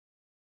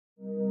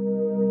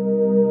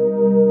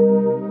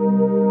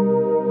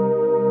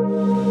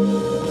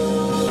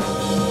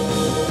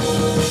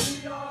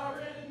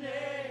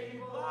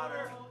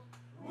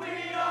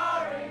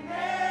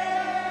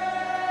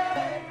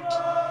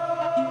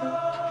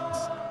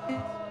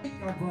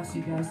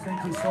bless you guys.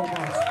 Thank you so much.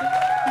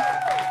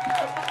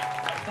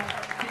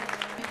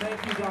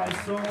 Thank you guys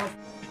so much.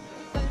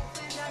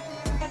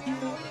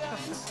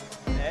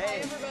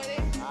 Hey.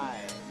 Hi.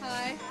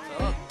 Hi.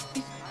 What's up?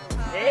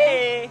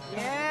 Hey.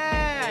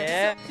 Yeah.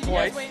 Yeah. Did you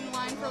guys wait in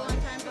line for a long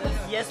time for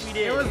this? Yes, we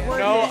did. It was worth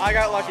it. I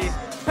got lucky. It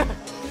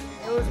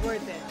was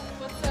worth it.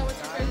 What's your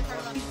favorite part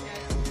about these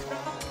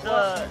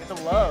guys? The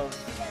love.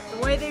 The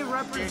way they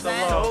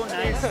represent so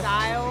their nice.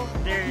 style.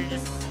 They're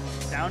just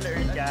down to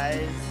earth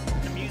guys.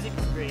 The music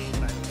is great.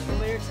 But The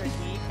lyrics are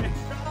deep.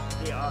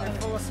 they are They're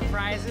full of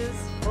surprises.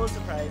 full of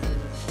surprises.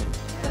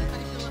 How do you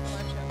feel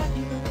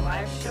about the live show? The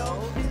live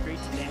show is great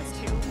to dance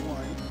to.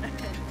 One.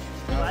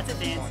 Lots of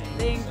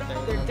dancing.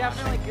 They're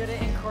definitely good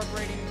at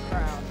incorporating the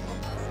crowd.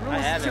 I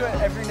have listen to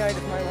it every night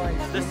of my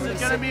life. This is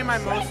gonna be my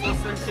most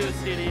listened to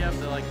CD of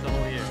the whole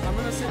year. I'm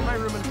gonna sit in my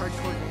room and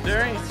hardcore games.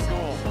 During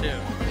school too.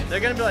 They're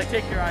gonna be like,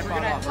 take your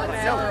iPod off. What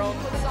Like, song do you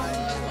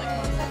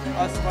like?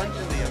 a sponge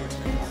in the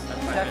ocean.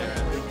 That's my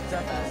favorite.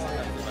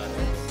 Definitely.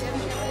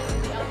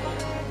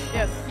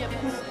 Yes. Yep.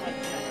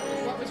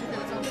 What was your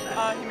favorite song?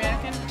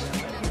 Humanican.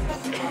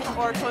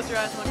 Or Close Your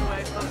Eyes and Look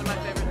Away. Those are my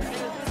favorites.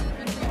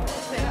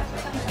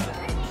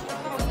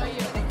 What about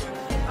you?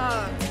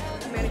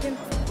 Mannequin?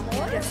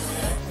 Yes.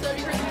 So have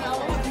you heard the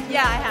album?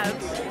 Yeah, I have.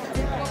 What was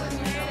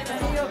your favorite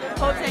song?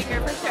 Hope Taker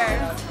for sure.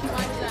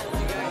 Why is that?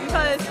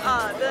 Because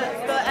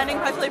the ending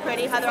part's really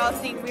pretty. How they're all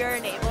singing We Are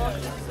Enabled.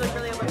 It's like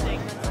really uplifting.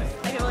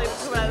 I can really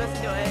when I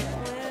listen to it.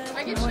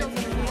 I get chills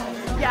every time.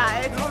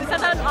 Yeah, it's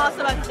sometimes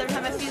awesome because every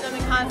time I see them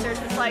in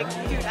concerts, it's like,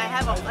 dude, I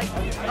have a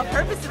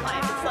purpose in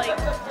life. It's like,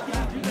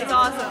 it's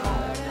awesome.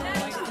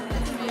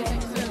 It's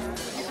amazing. So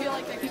you feel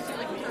like that gives you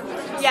like a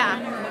purpose? Yeah.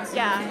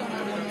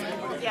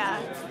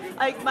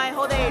 Like my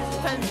whole day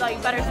spends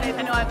like better today if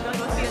I know I'm going to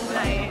go see them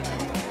tonight.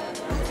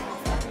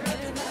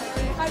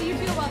 How do you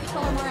feel about the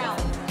color morale?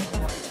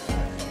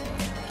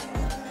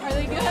 Are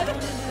they good? How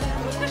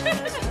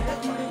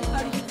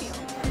do you feel?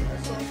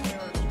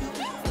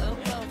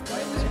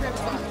 What was your favorite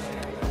song?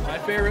 My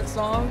favorite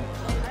song?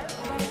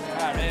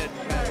 Ah man,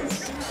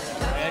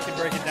 I can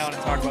break it down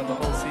and talk about the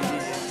whole CD.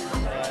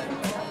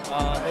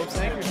 Hope's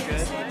Anchor's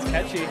good. It's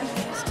catchy.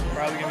 It's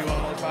probably gonna be one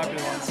of the most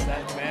popular ones.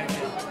 That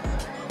Humanican.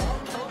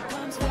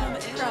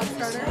 Crowd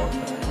starter.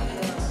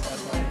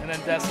 And then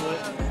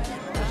Desolate,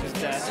 which is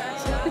death.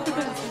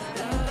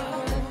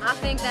 I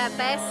think that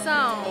best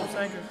song. Hope's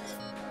Anchor.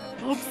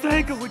 Hope's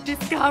Anchor with this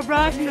guy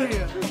right here.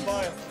 Yeah,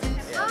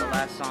 the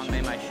last song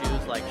made my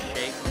shoes like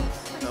shake,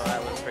 so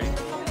that was pretty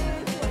cool.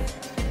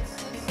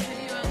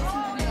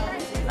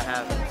 I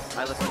have.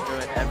 I listen to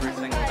it every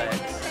single day.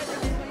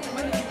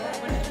 When did you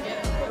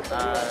get it?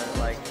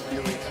 Like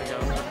 2 weeks ago.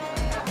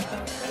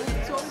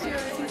 So what was your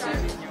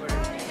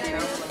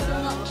so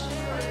much?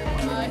 I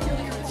feel like you're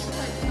just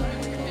like tell me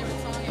what your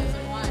favorite song is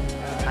and why.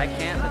 I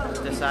can't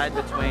decide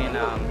between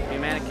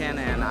Humanican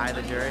and I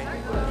the Jury.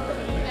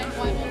 And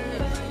why both of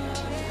those?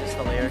 Just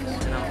the lyrics,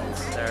 you know,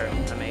 they're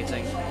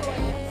amazing.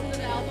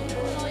 The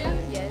album all yet?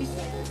 Yes.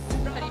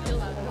 How do you feel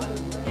about it?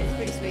 It's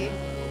pretty sweet. Do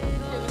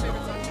you have a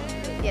favorite song?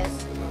 Yes.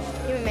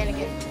 Human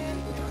Mannequin.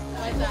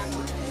 Why is that?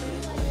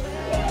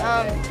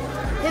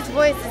 His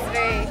voice is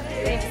very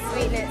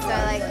sweet in it, so I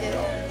liked it.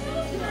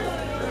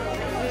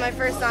 One of my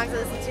first songs I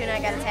listened to and I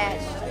got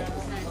attached.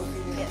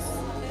 Yes.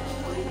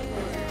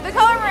 The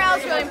color morale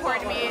is really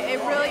important to me. It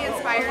really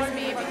inspires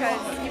me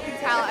because you can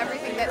tell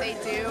everything that they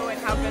do and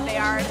how good they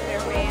are to their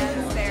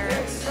fans.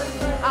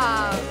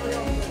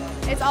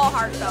 It's all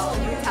heartfelt.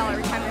 You can tell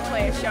every time they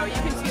play a show. You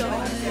can feel the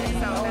music.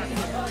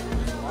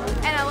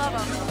 And I love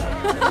them.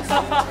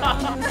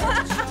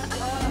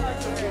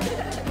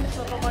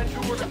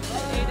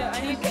 I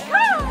need to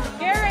come.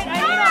 Garrett, I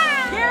need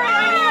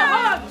a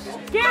hug.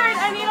 Garrett,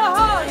 I need a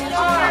hug.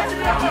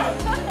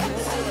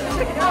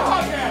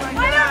 I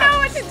don't know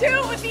what to do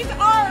with these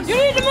arms. You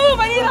need to move.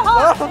 I need a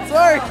hug. Oh, I'm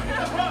sorry.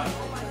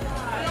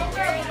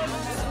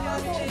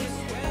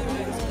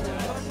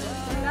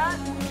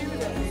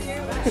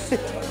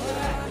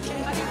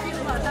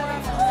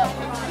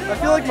 I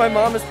feel like my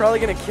mom is probably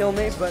gonna kill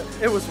me, but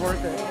it was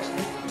worth it.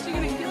 Is she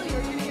gonna kill you or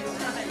are you gonna get a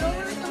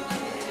over or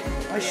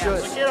something? I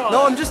should.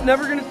 No, I'm just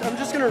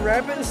gonna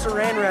wrap it in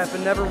saran wrap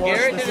and never wash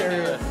Garrett this didn't do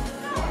area. it.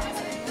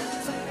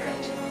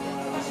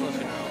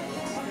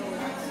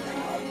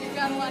 You've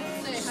got a lot to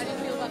say. How do you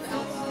feel about the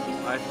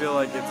album? I feel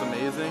like it's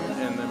amazing,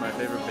 and they're my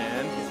favorite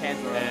band.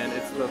 And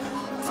it's the.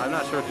 I'm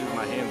not sure if these are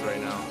my hands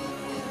right now,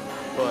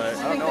 but I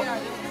think they are.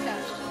 They're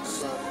attached.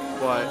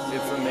 but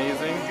it's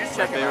amazing. Just My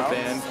check 'em favorite out.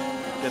 band.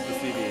 Get the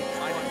CD.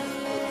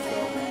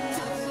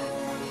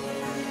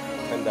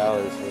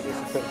 $10 for this.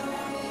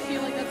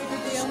 Feel like that's a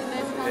good deal.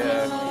 Nice comment.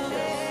 Yeah.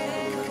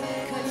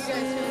 How do you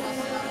guys feel about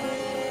the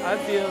album? I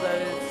feel that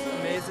it's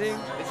amazing.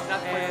 This is not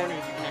the And- point where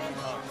you can actually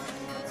talk.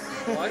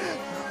 What?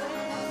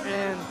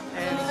 And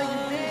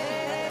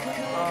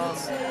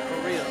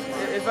For real.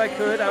 if I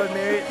could, I would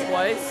marry it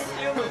twice.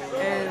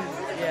 And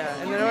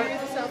yeah, and then I Marry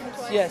would, this album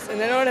twice? yes, and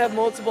then I would have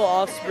multiple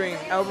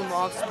album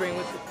offspring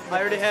with. I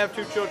already have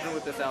 2 children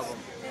with this album.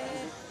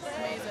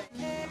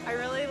 Amazing. I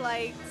really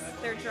liked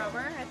their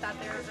drummer. I thought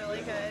they were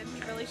really good,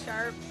 really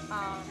sharp.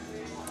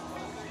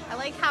 I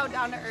like how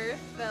down to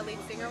earth the lead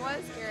singer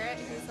was, Garrett.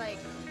 He's like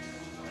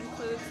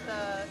includes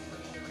the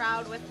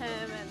crowd with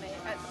him, and it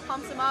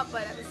pumps him up,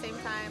 but at the same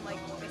time, like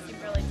they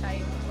seem really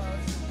tight and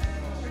close.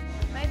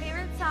 My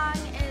favorite song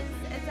is,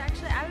 it's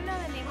actually, I don't know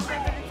the name of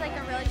it, but it's like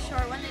a really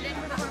short one. They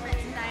didn't perform it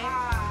tonight.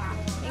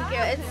 Thank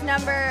you. It's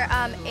number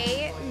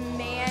 8,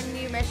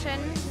 Manumission,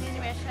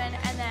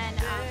 and then,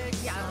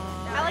 yeah.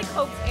 I like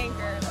Hope's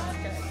Anchor, that's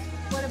good.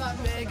 What about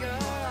Hope's Anchor?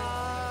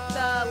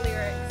 The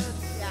lyrics,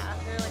 yeah,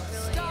 they're like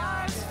really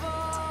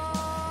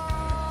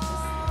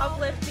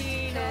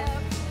uplifting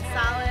and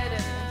solid,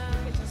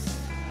 and you can just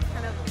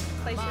kind of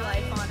place your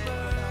life on it.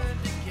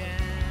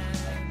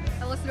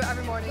 I listen to it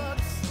every morning.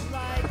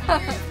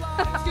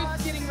 It's good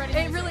getting ready.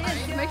 It really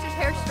is. It makes your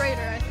hair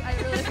straighter. I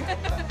really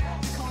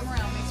Calm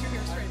around, makes your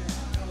hair straighter.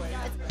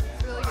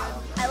 it's really good.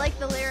 I like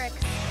the lyrics.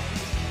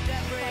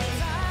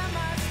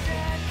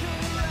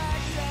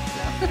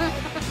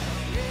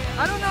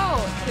 I don't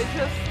know.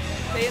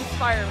 They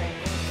inspire me.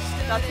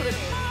 That's what it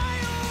means.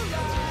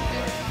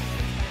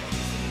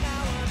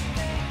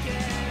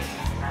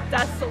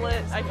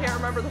 Desolate. I can't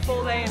remember the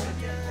full name.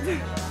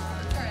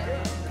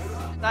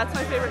 That's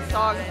my favorite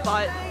song,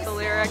 but the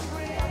lyric,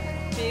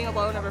 being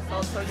alone never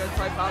felt so good,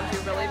 so I found you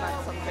really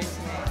meant something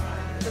to me.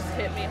 It just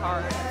hit me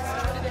hard.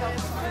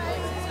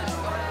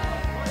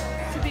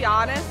 To be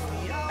honest,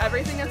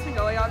 everything that's been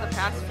going on the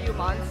past few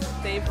months,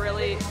 they've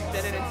really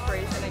been an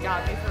inspiration and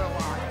got me through a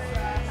lot.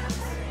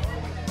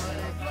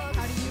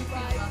 How do you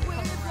feel about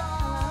the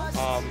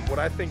color? What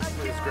I think is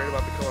great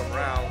about the Color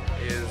Morale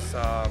is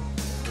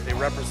they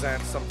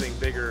represent something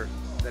bigger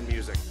than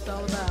music. It's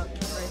all about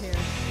right here.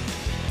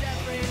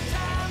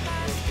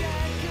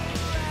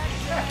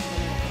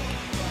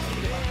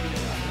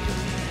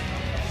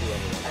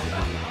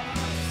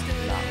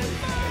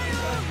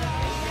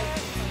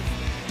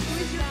 Who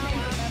is your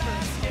favorite member?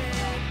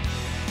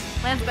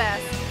 Lance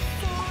Bass.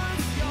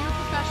 In your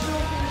professional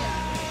opinion,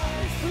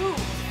 who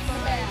from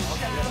the band has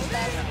the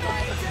best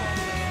live performance?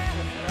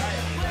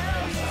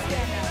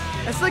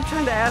 It's like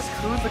trying to ask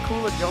who's the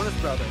cooler Jonas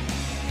brother.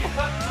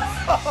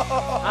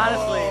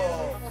 Honestly.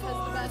 Who has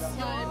the best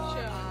live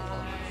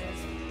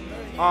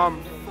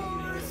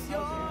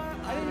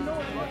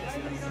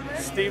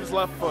show? Steve's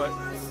left foot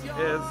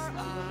is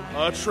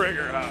a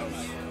trigger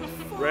house,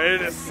 ready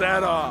to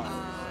set off.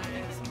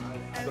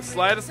 The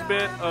slightest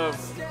bit of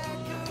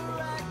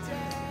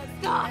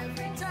Stop. I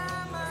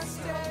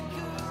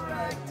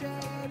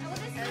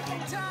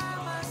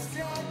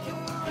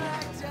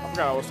forgot what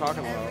I was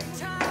talking about.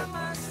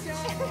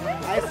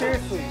 I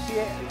seriously,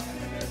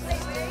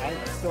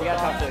 You gotta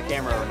talk to the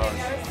camera, Ramon.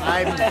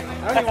 I don't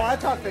even want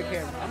to talk to the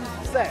camera. I'm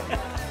upset.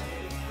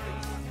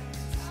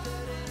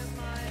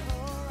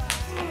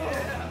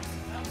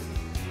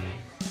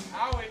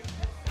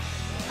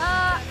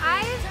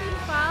 I've been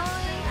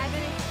following, I've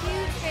been a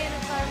huge fan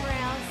of Color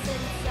Morale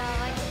since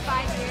like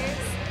 5 years.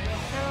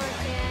 I'm a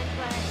fan,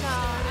 but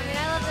I mean,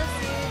 I love those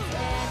dudes,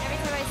 and every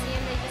time I see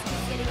them, they just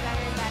keep getting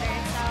better and better.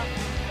 So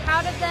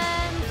proud of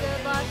them.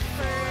 Good luck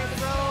for the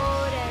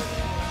road and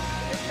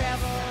the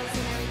travels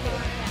and everything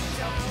like that.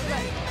 So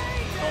good.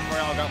 Color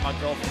Morale got my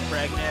girlfriend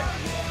pregnant,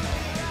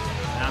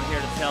 and I'm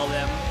here to tell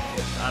them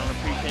I don't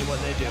appreciate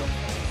what they do.